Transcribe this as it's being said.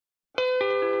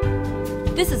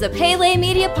This is a Pele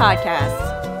Media podcast.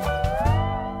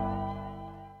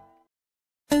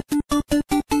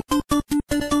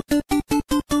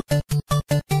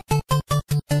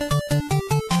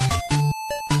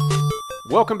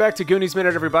 Welcome back to Goonies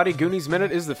Minute, everybody. Goonies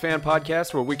Minute is the fan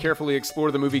podcast where we carefully explore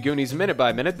the movie Goonies minute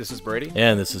by minute. This is Brady.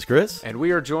 And this is Chris. And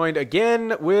we are joined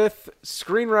again with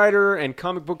screenwriter and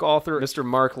comic book author, Mr.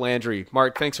 Mark Landry.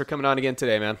 Mark, thanks for coming on again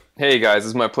today, man. Hey, guys.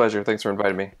 It's my pleasure. Thanks for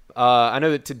inviting me. I know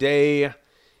that today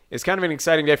is kind of an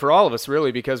exciting day for all of us,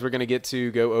 really, because we're going to get to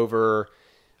go over,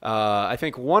 I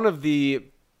think, one of the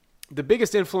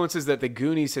biggest influences that the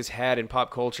Goonies has had in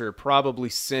pop culture probably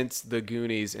since the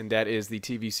Goonies, and that is the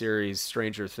TV series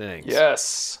Stranger Things.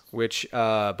 Yes. Which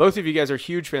both of you guys are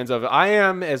huge fans of. I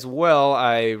am as well.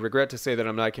 I regret to say that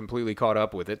I'm not completely caught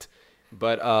up with it,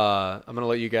 but I'm going to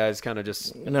let you guys kind of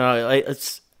just... No,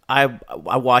 I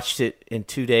watched it in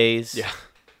 2 days. Yeah.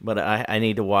 But I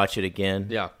need to watch it again.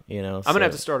 Yeah. You know, I'm going to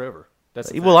have to start over. That's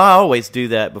the thing. Well, I always do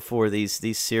that before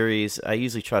these series. I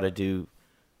usually try to do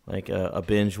like a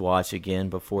binge watch again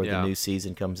before the new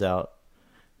season comes out.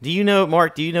 Do you know,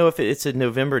 Mark, if it's in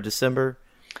November, December?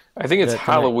 I think it's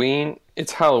Halloween.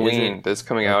 It's Halloween that's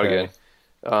coming out again.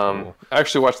 Cool. I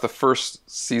actually watched the first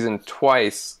season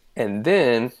twice, and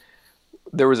then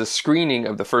there was a screening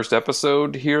of the first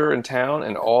episode here in town,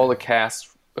 and all the cast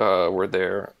were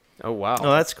there. Oh, wow.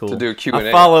 Oh, that's cool. To do a Q&A.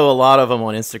 I follow a lot of them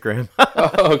on Instagram.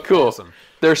 Oh, cool. Awesome.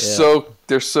 They're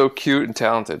so cute and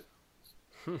talented.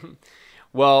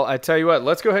 Well, I tell you what,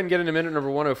 let's go ahead and get into minute number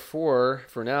 104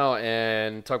 for now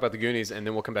and talk about the Goonies, and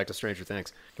then we'll come back to Stranger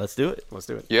Things. Let's do it. Let's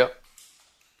do it. Yep.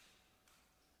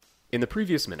 In the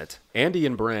previous minute, Andy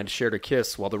and Brand shared a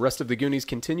kiss while the rest of the Goonies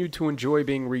continued to enjoy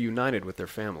being reunited with their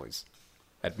families.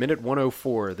 At minute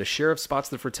 104, the sheriff spots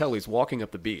the Fratellis walking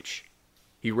up the beach.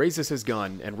 He raises his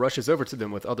gun and rushes over to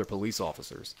them with other police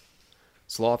officers.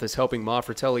 Sloth is helping Ma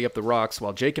Fratelli up the rocks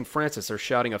while Jake and Francis are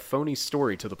shouting a phony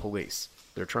story to the police.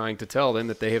 They're trying to tell them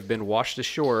that they have been washed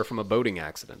ashore from a boating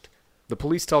accident. The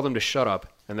police tell them to shut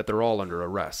up and that they're all under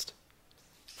arrest.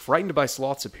 Frightened by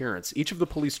Sloth's appearance, each of the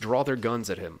police draw their guns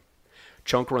at him.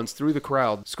 Chunk runs through the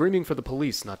crowd, screaming for the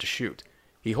police not to shoot.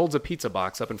 He holds a pizza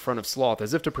box up in front of Sloth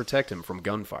as if to protect him from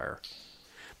gunfire.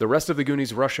 The rest of the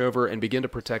Goonies rush over and begin to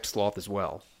protect Sloth as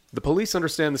well. The police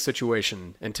understand the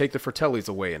situation and take the Fratellis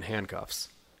away in handcuffs.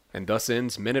 And thus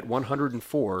ends minute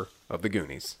 104 of the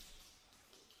Goonies.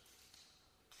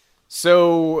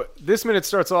 So this minute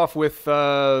starts off with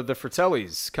the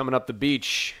Fratellis coming up the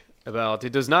beach.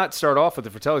 It does not start off with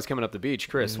the Fratellis coming up the beach.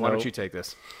 Chris, why don't you take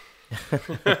this?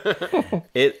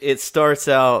 It starts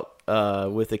out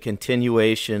with a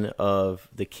continuation of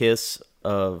the kiss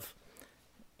of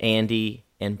Andy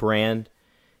and Brand.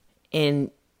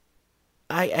 And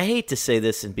I hate to say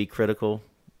this and be critical.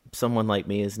 Someone like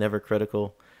me is never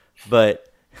critical. But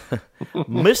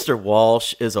Mr.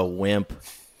 Walsh is a wimp.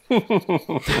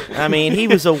 I mean, he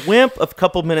was a wimp a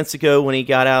couple minutes ago when he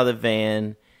got out of the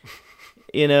van.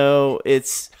 You know,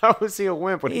 how was he a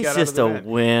wimp when he got out of the van? He's just a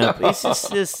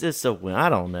wimp. He's just a wimp. I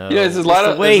don't know. Yeah, there's a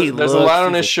lot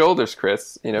on his shoulders,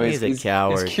 Chris. You know, he's a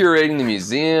coward. He's curating the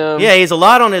museum. Yeah, he's a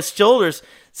lot on his shoulders.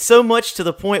 So much to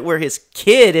the point where his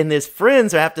kid and his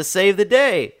friends have to save the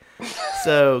day.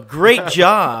 So great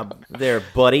job there,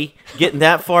 buddy, getting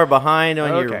that far behind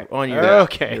on your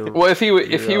Well, if he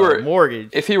were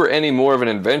mortgage. If he were any more of an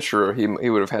adventurer, he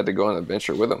would have had to go on an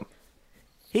adventure with him.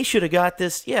 He should have got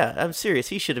this. Yeah, I'm serious.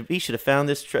 He should have found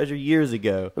this treasure years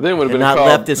ago. But then it would have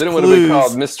been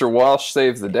called Mr. Walsh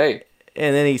Saves the Day.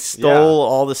 And then he stole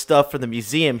all the stuff from the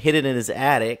museum, hid it in his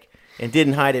attic, and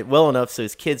didn't hide it well enough so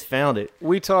his kids found it.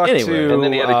 We talked to... And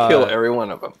then he had to kill every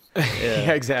one of them.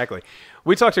 Yeah, exactly.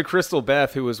 We talked to Crystal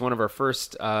Beth, who was one of our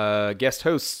first guest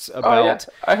hosts, about... Oh, yeah.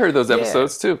 I heard those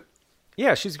episodes, too.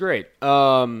 Yeah, she's great.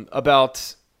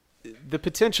 About the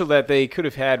potential that they could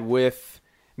have had with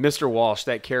Mr. Walsh,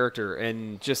 that character,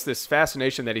 and just this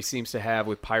fascination that he seems to have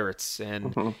with pirates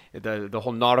and the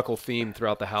whole nautical theme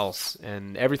throughout the house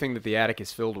and everything that the attic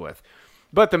is filled with.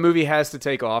 But the movie has to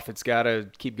take off. It's got to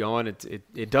keep going.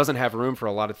 It doesn't have room for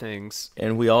a lot of things.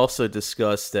 And we also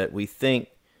discussed that we think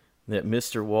that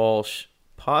Mr. Walsh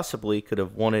possibly could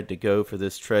have wanted to go for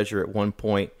this treasure at one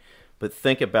point. But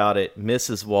think about it.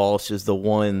 Mrs. Walsh is the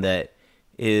one that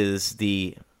is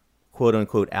the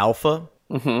quote-unquote alpha.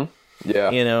 Mm-hmm.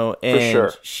 Yeah, you know, and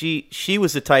for sure. she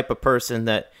was the type of person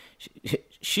that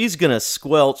she's going to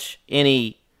squelch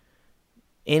any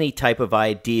type of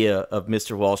idea of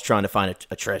Mr. Walsh trying to find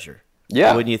a treasure.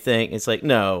 Yeah. Wouldn't you think? It's like,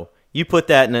 no, you put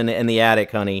that in the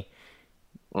attic, honey.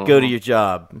 Go to your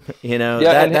job. You know.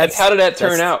 Yeah. And how did that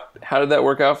turn out? How did that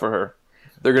work out for her?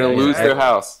 They're going to lose their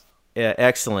house. Yeah.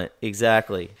 Excellent.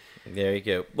 Exactly. There you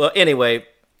go. Well, anyway,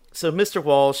 so Mr.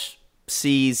 Walsh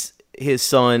sees his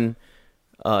son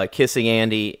kissing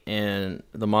Andy, and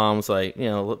the mom's like,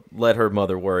 let her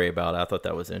mother worry about it. I thought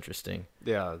that was interesting.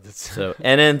 Yeah. So,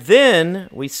 and then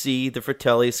we see the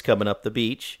Fratellis coming up the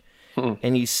beach,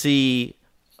 and you see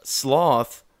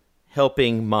Sloth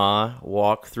helping Ma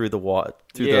walk through the rocks.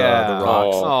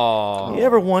 Oh. You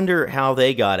ever wonder how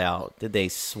they got out? Did they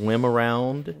swim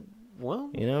around? Well,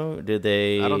 did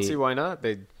they? I don't see why not.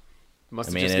 They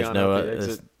must have just there's gone no, out the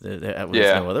exit.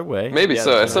 there's no other way. Maybe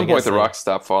so. At some point, the rocks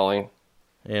stop falling.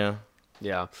 Yeah.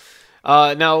 Yeah.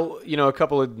 Now, a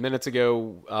couple of minutes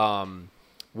ago,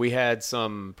 we had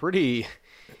some pretty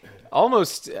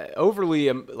almost overly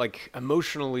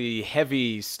emotionally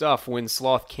heavy stuff when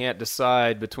Sloth can't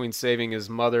decide between saving his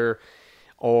mother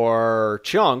or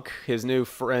Chunk, his new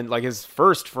friend, like his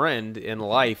first friend in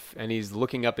life, and he's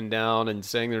looking up and down and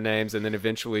saying their names, and then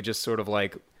eventually just sort of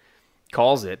like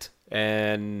calls it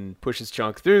and pushes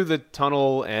Chunk through the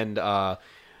tunnel. And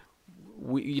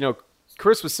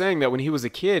Chris was saying that when he was a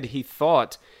kid, he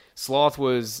thought Sloth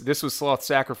was Sloth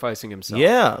sacrificing himself.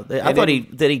 Yeah, I thought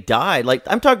he died. Like,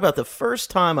 I'm talking about the first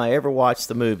time I ever watched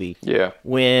the movie. Yeah,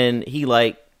 when he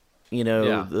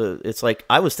it's like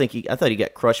I thought he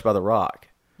got crushed by the rock.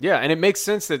 Yeah, and it makes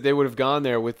sense that they would have gone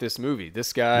there with this movie.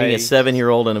 This guy, being a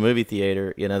 7-year-old in a movie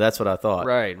theater, that's what I thought.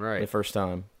 Right. The first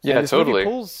time. Yeah, totally.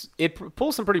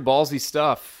 Pulls some pretty ballsy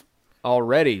stuff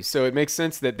already, so it makes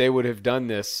sense that they would have done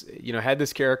this. Had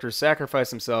this character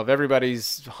sacrifice himself.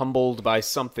 Everybody's humbled by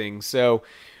something, so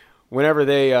whenever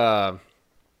they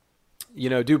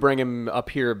do bring him up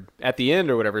here at the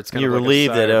end or whatever, it's kind you're of like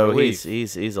relieved that relief.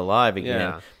 he's alive again.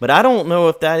 Yeah. But I don't know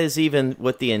if that is even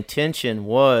what the intention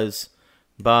was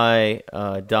by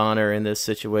Donner in this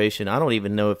situation. I don't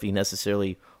even know if he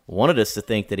necessarily wanted us to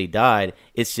think that he died.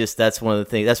 It's just that's one of the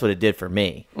things. That's what it did for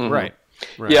me. Mm-hmm. Right.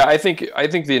 Yeah, I think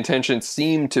the intention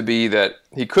seemed to be that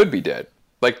he could be dead,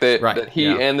 like that he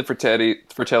and the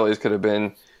Fratellis could have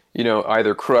been,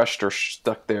 either crushed or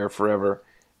stuck there forever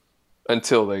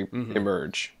until they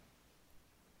emerge.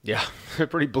 Yeah,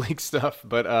 pretty bleak stuff,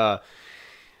 but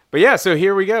yeah. So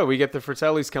here we go. We get the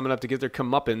Fratellis coming up to get their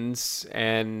comeuppance,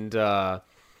 and I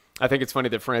think it's funny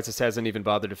that Francis hasn't even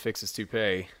bothered to fix his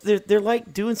toupee. They're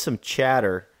like doing some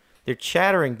chatter. They're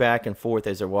chattering back and forth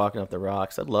as they're walking up the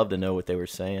rocks. I'd love to know what they were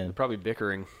saying. They're probably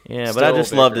bickering. Yeah, but I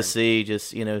just love to see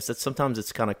sometimes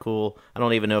it's kind of cool. I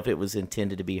don't even know if it was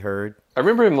intended to be heard. I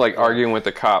remember him arguing with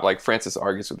the cop, like Francis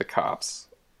argues with the cops.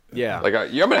 Yeah. Like,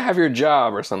 I'm going to have your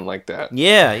job or something like that.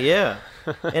 Yeah.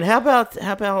 And how about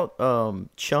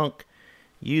Chunk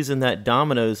using that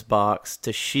Domino's box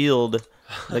to shield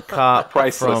the cop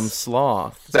from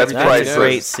Sloth? That's priceless. A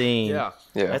great scene. Yeah.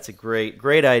 That's a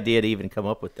great idea to even come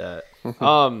up with that.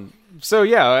 So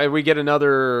yeah, we get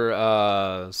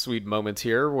another sweet moment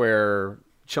here where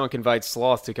Chunk invites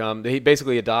Sloth to come. He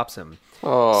basically adopts him.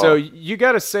 Oh. So you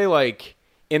got to say, like,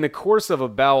 in the course of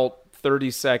about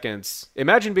 30 seconds,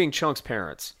 imagine being Chunk's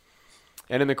parents.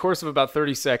 And in the course of about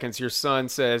 30 seconds, your son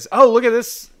says, "Oh, look at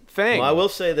this thing." Well, I will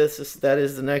say that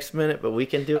is the next minute, but we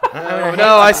can do it.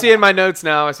 No, I see it in my notes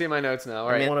now. All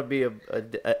right. I want to be a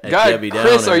God, Debbie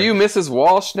Chris, Downer. are you Mrs.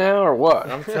 Walsh now or what?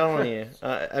 I'm telling you.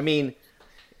 I mean,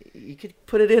 you could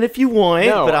put it in if you want,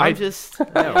 No, but I'm just...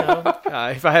 No.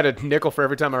 If I had a nickel for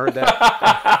every time I heard that.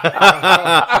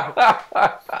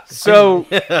 So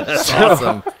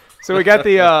Awesome. So we got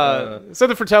the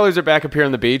Fratellis are back up here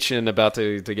on the beach and about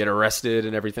to get arrested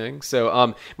and everything.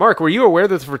 So, Mark, were you aware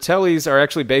that the Fratellis are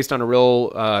actually based on a real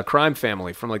crime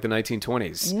family from like the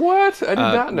 1920s? What? I did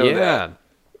not know that.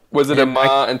 Was it a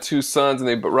ma and two sons and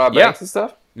they robbed banks and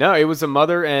stuff? No, it was a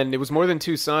mother and it was more than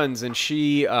two sons. And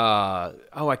she, I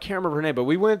can't remember her name, but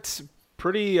we went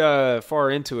pretty far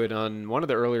into it on one of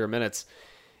the earlier minutes.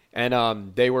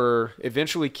 And they were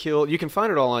eventually killed. You can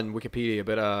find it all on Wikipedia,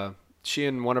 but she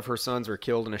and one of her sons were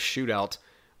killed in a shootout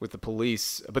with the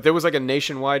police. But there was like a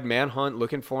nationwide manhunt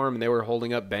looking for them, and they were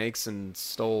holding up banks and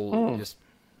stole just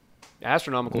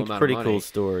astronomical amount of money. Pretty cool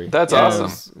story. That's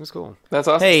awesome. It was cool. That's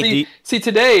awesome. Hey, see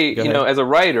today, Go ahead. as a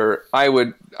writer, I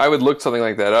would look something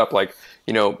like that up, like,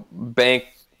 bank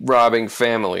robbing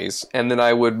families, and then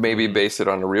I would maybe base it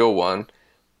on a real one.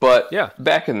 But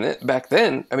back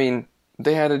then, I mean,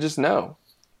 they had to just know.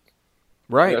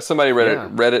 Right. Somebody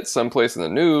read it someplace in the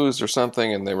news or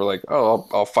something, and they were like, "Oh,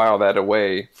 I'll file that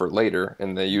away for later,"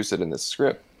 and they used it in this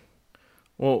script.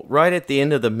 Well, right at the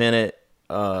end of the minute,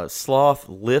 Sloth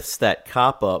lifts that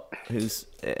cop up who's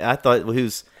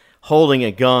holding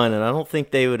a gun, and I don't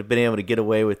think they would have been able to get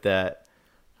away with that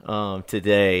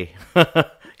today.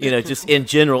 just in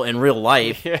general in real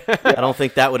life. I don't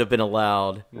think that would have been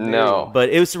allowed. No. But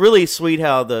it was really sweet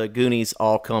how the Goonies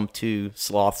all come to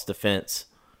Sloth's defense.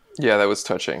 Yeah, that was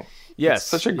touching.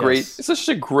 Yes. It's such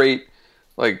a great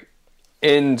like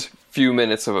end few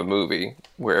minutes of a movie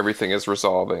where everything is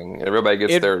resolving and everybody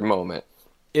gets their moment.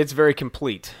 It's very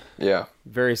complete. Yeah.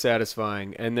 Very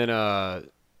satisfying. And then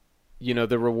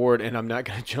the reward, and I'm not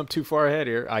going to jump too far ahead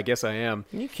here. I guess I am.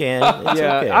 You can. It's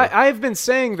okay. I've been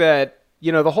saying that,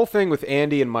 the whole thing with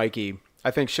Andy and Mikey,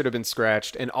 I think should have been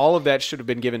scratched, and all of that should have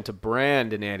been given to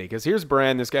Brand and Andy. Because here's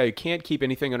Brand, this guy who can't keep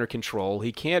anything under control.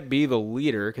 He can't be the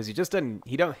leader because he just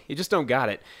don't got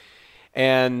it.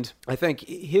 And I think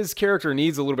his character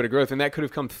needs a little bit of growth, and that could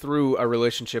have come through a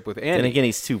relationship with Andy. And again,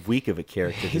 he's too weak of a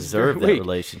character to deserve that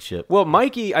relationship. Well,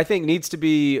 Mikey, I think, needs to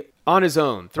be on his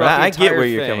own throughout the entire I get where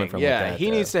you're thing. coming from. Yeah, with that, he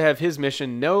needs to have his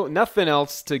mission. Nothing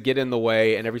else to get in the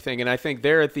way and everything. And I think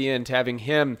there at the end,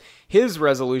 having his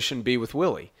resolution be with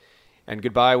Willie. And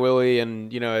goodbye, Willie.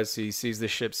 And, as he sees the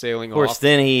ship sailing off. Of course,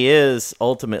 then he is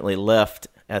ultimately left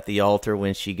at the altar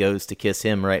when she goes to kiss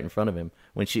him right in front of him.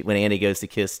 When Andy goes to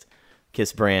kiss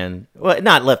Brand. Well,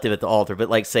 not left him at the altar, but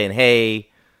like saying, hey,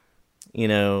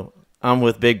 I'm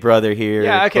with Big Brother here.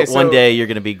 Yeah, okay. But one day you're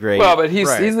going to be great. Well, but he's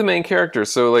the main character,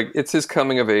 so like it's his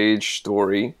coming of age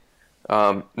story.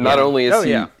 Not only is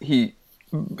he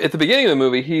at the beginning of the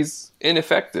movie he's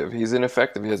ineffective. He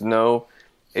has no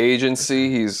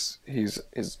agency. He's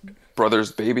his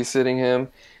brother's babysitting him.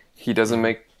 He doesn't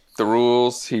make the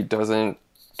rules. He doesn't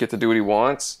get to do what he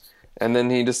wants. And then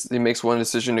he makes one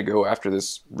decision to go after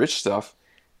this rich stuff.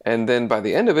 And then by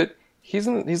the end of it, he's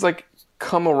like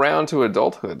come around to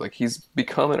adulthood. Like he's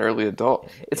become an early adult.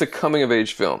 It's a coming of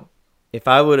age film. If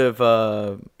I would have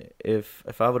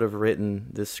if I would have written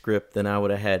this script, then I would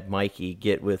have had Mikey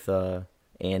get with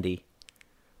Andy.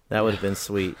 That would have been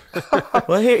sweet.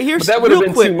 Well, here's but that would have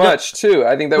been quick, too much too.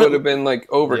 I think that would have been like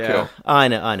overkill. Yeah. I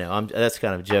know. That's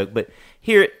kind of a joke, but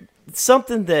here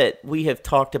something that we have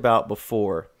talked about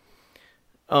before.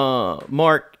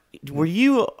 Mark, were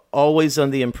you always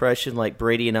under the impression, like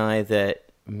Brady and I, that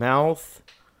Mouth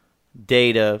and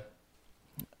Data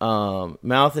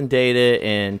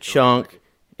and Chunk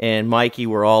and Mikey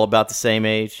were all about the same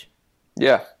age?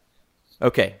 Yeah.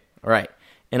 Okay, all right.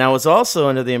 And I was also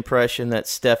under the impression that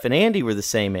Steph and Andy were the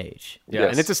same age. Yeah,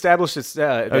 and it's established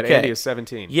that Andy is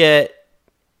 17. Yet,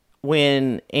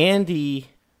 when Andy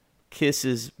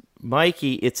kisses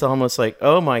Mikey, it's almost like,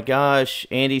 oh my gosh,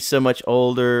 Andy's so much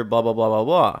older, blah, blah, blah, blah,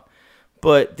 blah.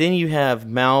 But then you have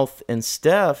Mouth and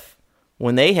Steph,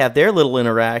 when they have their little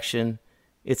interaction,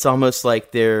 it's almost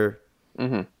like they're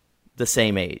the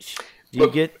same age.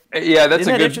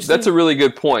 That's a really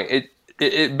good point.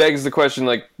 It begs the question,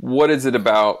 like, what is it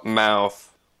about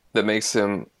Mouth that makes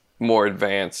him more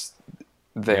advanced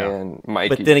than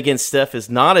Mikey? But then again, Steph is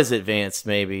not as advanced,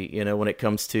 maybe, when it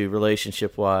comes to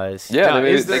relationship-wise. Yeah,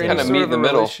 they kind of meet in the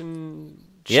middle.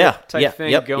 Type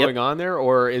thing going on there,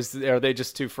 or are they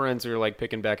just two friends who are like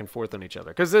picking back and forth on each other?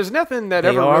 Because there's nothing that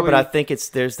they are, but I think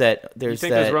there's that. You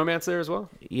think there's romance there as well?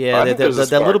 Yeah, that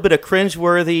little bit of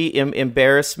cringeworthy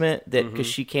embarrassment that because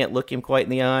she can't look him quite in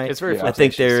the eye. It's very. I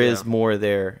think there is more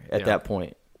there at that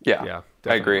point. Yeah,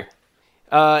 I agree.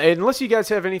 Unless you guys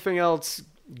have anything else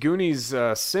Goonies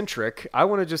centric, I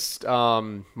want to just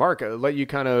Mark, let you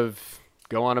kind of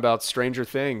go on about Stranger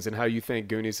Things and how you think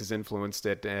Goonies has influenced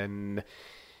it, and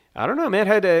I don't know, man,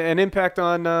 had an impact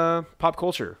on pop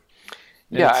culture.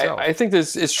 Yeah, I think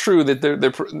it's true that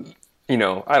they're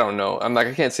I don't know.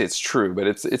 I can't say it's true, but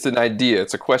it's an idea.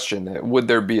 It's a question that would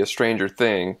there be a Stranger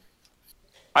Thing?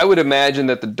 I would imagine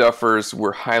that the Duffers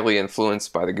were highly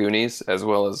influenced by the Goonies as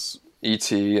well as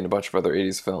E.T. and a bunch of other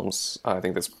 80s films. I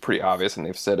think that's pretty obvious, and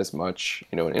they've said as much,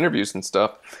 in interviews and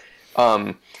stuff.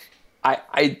 I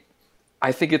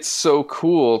think it's so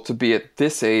cool to be at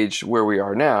this age where we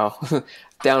are now.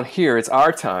 Down here, it's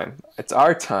our time. It's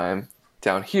our time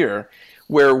down here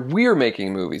where we're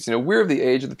making movies. We're of the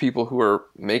age of the people who are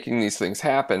making these things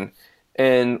happen.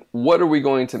 And what are we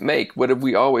going to make? What have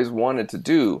we always wanted to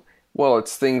do? Well,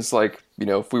 it's things like,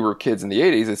 if we were kids in the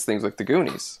 80s, it's things like the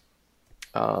Goonies.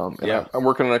 I'm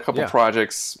working on a couple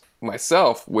projects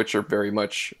myself, which are very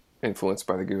much influenced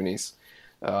by the Goonies.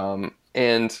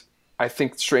 And I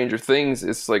think Stranger Things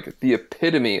is like the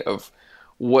epitome of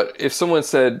what, if someone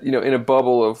said, in a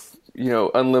bubble of,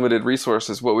 unlimited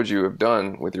resources, what would you have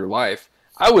done with your life?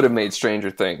 I would have made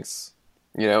Stranger Things.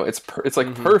 It's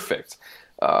like perfect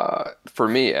for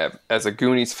me as a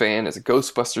Goonies fan, as a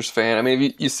Ghostbusters fan. I mean,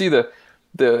 if you see the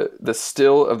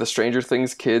still of the Stranger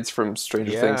Things kids from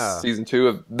Stranger Things season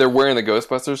 2, they're wearing the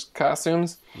Ghostbusters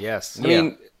costumes. Yes. I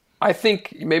mean, I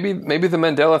think maybe the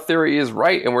Mandela theory is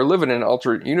right, and we're living in an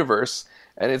alternate universe,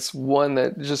 and it's one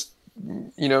that just,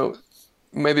 you know,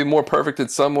 maybe more perfect in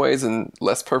some ways and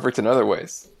less perfect in other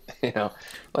ways. You know,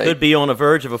 like, could be on the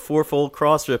verge of a fourfold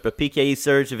cross rip, a PKE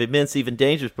surge of immense, even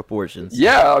dangerous proportions.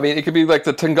 Yeah, I mean, it could be like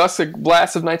the Tunguska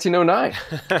blast of 1909.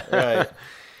 Right.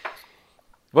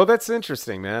 Well, that's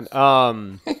interesting, man.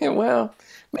 Well,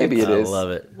 maybe it is. I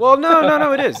love it. Well,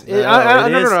 no, it is. No,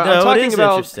 I'm it talking is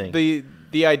about interesting.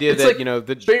 the idea It's that, like, you know,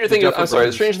 the Stranger Things. Duffer I'm sorry. The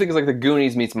Brothers- Stranger Thing is like the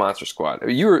Goonies meets Monster Squad. I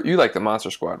mean, you like the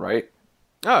Monster Squad, right?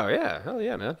 Oh yeah, hell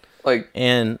yeah, man. Like,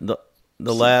 And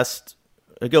the last...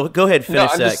 Go ahead, finish no,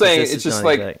 I'm that, just saying, 'cause this it's is just not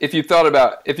like exact.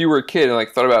 if you were a kid and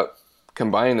like thought about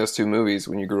combining those two movies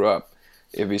when you grew up,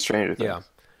 it'd be Stranger Things. Yeah.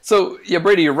 So yeah,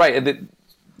 Brady, you're right.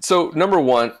 So number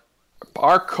one,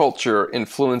 our culture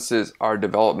influences our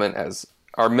development as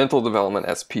our mental development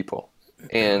as people,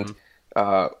 and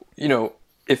you know,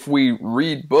 if we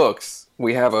read books,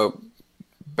 we have a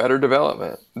better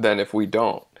development than if we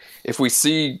don't. If we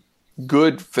see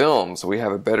good films, we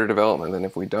have a better development than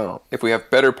if we don't. If we have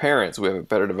better parents, we have a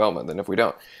better development than if we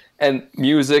don't. And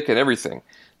music and everything.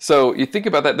 So you think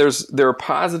about that, there are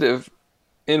positive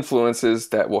influences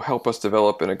that will help us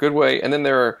develop in a good way, and then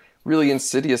there are really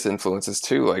insidious influences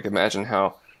too. Like, imagine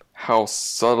how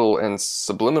subtle and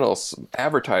subliminal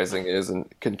advertising is, and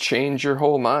can change your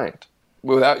whole mind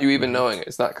without you even knowing it.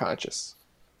 It's not conscious.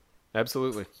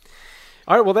 Absolutely.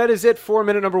 All right, well, that is it for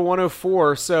minute number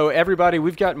 104. So, everybody,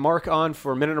 we've got Mark on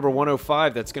for minute number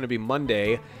 105. That's going to be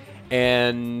Monday.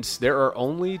 And there are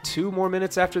only 2 more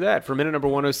minutes after that. For minute number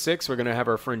 106, we're going to have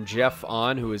our friend Jeff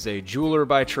on, who is a jeweler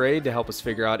by trade, to help us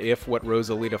figure out if what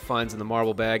Rosalita finds in the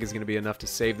marble bag is going to be enough to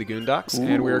save the Goondocks. Ooh.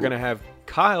 And we're going to have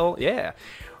Kyle, we're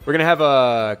going to have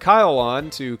Kyle on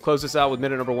to close us out with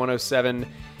minute number 107.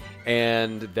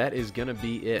 And that is going to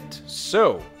be it.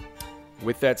 So,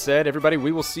 with that said, everybody,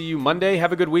 we will see you Monday.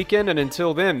 Have a good weekend. And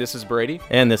until then, this is Brady.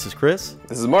 And this is Chris.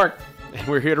 This is Mark. And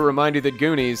we're here to remind you that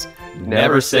Goonies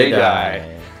never say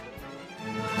die.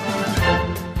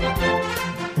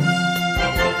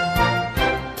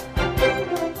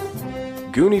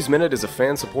 Goonies Minute is a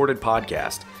fan-supported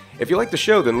podcast. If you like the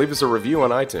show, then leave us a review on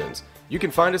iTunes. You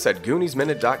can find us at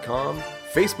GooniesMinute.com,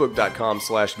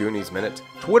 Facebook.com/GooniesMinute,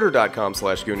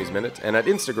 Twitter.com/GooniesMinute, and at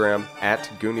Instagram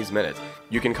 @GooniesMinute.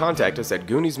 You can contact us at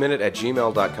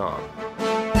GooniesMinute@gmail.com.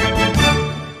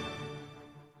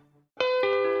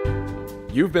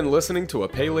 You've been listening to a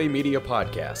Pele Media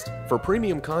podcast. For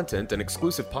premium content and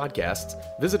exclusive podcasts,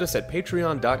 visit us at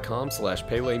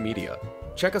patreon.com/PeleMedia.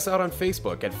 Check us out on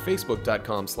Facebook at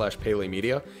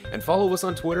facebook.com/PeleMedia and follow us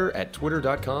on Twitter at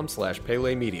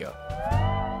twitter.com/PeleMedia.